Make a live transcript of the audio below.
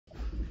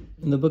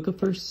In the book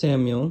of 1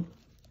 Samuel,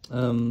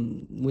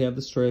 we have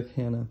the story of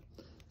Hannah.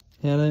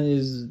 Hannah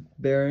is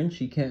barren.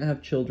 She can't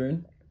have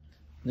children.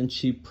 And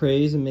she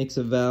prays and makes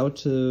a vow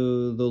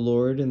to the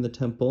Lord in the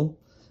temple.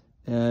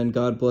 And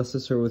God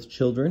blesses her with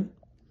children.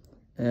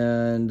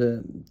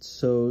 And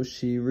so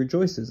she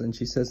rejoices, and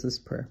she says this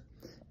prayer.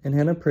 And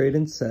Hannah prayed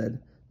and said,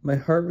 "My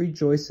heart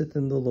rejoiceth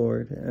in the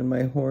Lord, and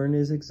my horn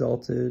is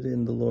exalted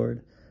in the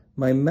Lord.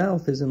 My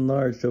mouth is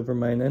enlarged over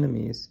mine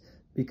enemies,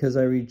 because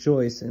I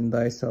rejoice in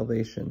thy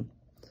salvation."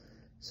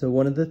 So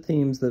one of the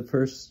themes that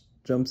first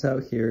jumps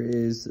out here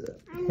is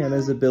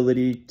Hannah's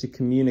ability to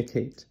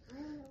communicate.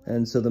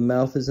 And so the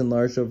mouth is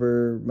enlarged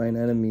over mine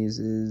enemies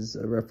is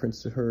a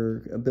reference to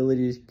her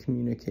ability to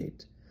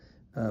communicate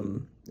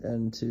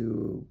and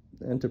to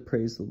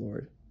praise the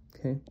Lord.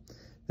 Okay.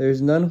 There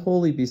is none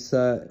holy as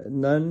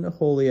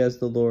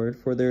the Lord,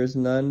 for there is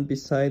none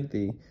beside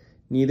thee,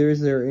 neither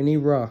is there any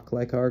rock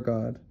like our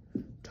God.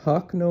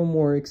 Talk no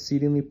more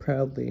exceedingly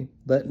proudly,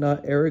 let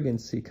not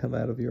arrogancy come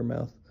out of your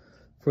mouth.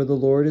 For the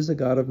Lord is a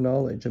God of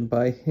knowledge, and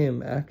by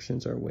him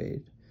actions are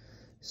weighed.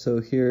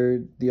 So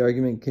here the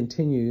argument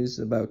continues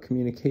about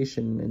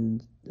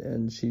communication,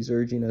 and she's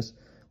urging us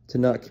to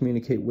not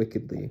communicate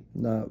wickedly,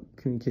 not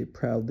communicate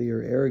proudly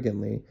or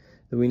arrogantly,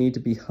 that we need to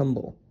be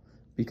humble,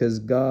 because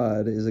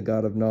God is a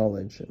God of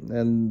knowledge.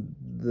 And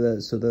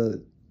so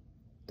the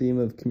theme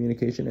of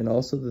communication and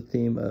also the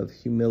theme of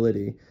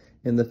humility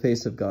in the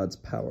face of God's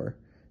power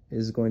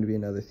is going to be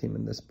another theme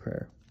in this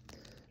prayer.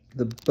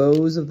 The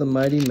bows of the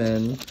mighty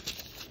men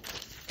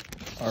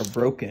are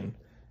broken,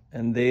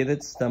 and they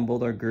that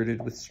stumbled are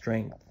girded with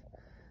strength.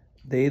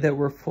 They that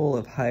were full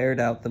have hired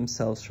out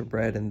themselves for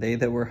bread, and they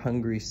that were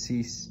hungry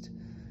ceased.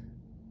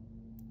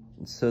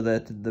 So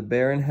that the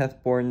barren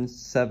hath borne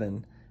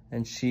 7,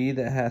 and she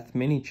that hath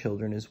many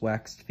children is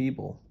waxed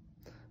feeble.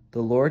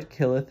 The Lord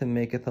killeth and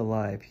maketh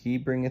alive. He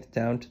bringeth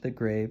down to the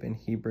grave, and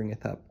he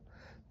bringeth up.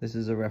 This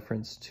is a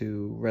reference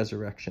to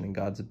resurrection and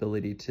God's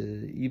ability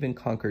to even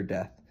conquer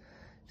death.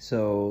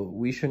 So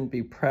we shouldn't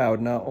be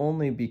proud, not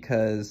only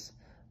because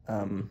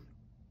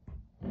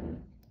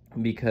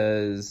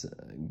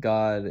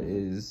God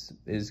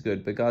is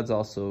good, but God's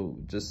also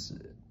just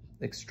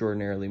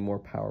extraordinarily more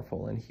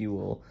powerful, and he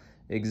will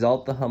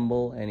exalt the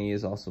humble, and he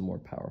is also more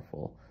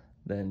powerful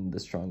than the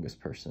strongest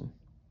person.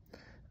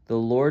 The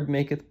Lord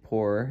maketh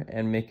poor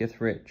and maketh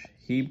rich.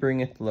 He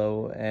bringeth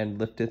low and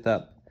lifteth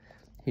up.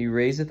 He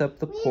raiseth up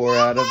the poor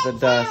out of the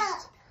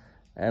dust,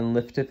 and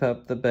lifteth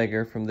up the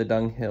beggar from the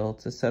dunghill,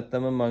 to set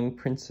them among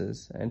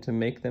princes, and to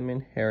make them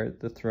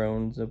inherit the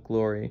thrones of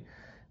glory.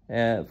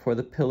 For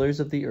the pillars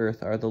of the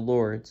earth are the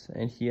Lord's,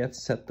 and he hath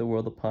set the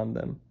world upon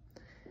them.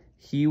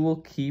 He will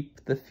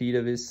keep the feet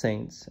of his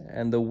saints,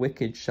 and the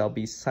wicked shall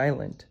be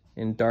silent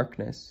in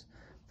darkness,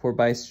 for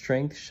by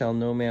strength shall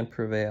no man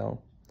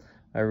prevail.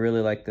 I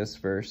really like this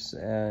verse,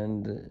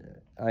 and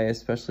I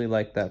especially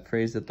like that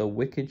phrase that the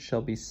wicked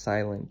shall be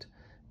silent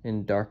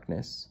in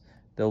darkness.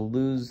 They'll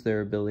lose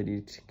their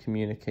ability to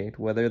communicate,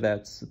 whether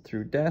that's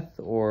through death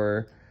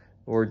or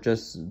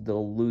just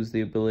they'll lose the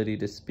ability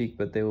to speak,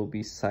 but they will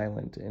be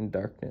silent in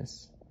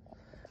darkness.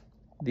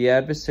 The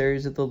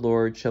adversaries of the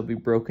Lord shall be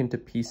broken to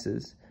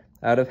pieces.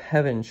 Out of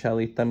heaven shall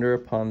he thunder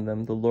upon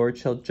them. The Lord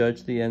shall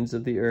judge the ends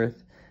of the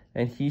earth,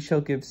 and he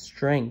shall give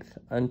strength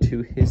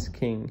unto his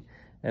king,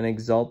 and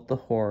exalt the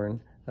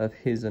horn of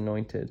his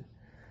anointed.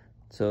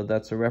 So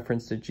that's a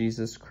reference to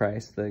Jesus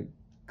Christ, that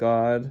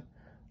God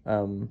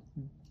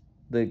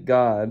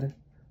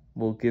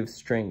will give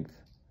strength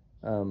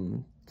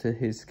to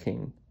his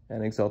king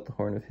and exalt the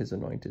horn of his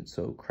anointed.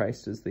 So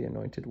Christ is the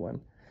anointed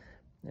one,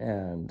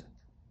 and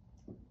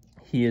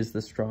he is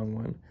the strong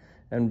one.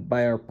 And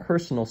by our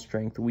personal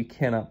strength, we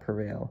cannot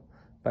prevail.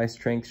 By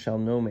strength shall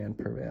no man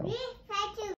prevail.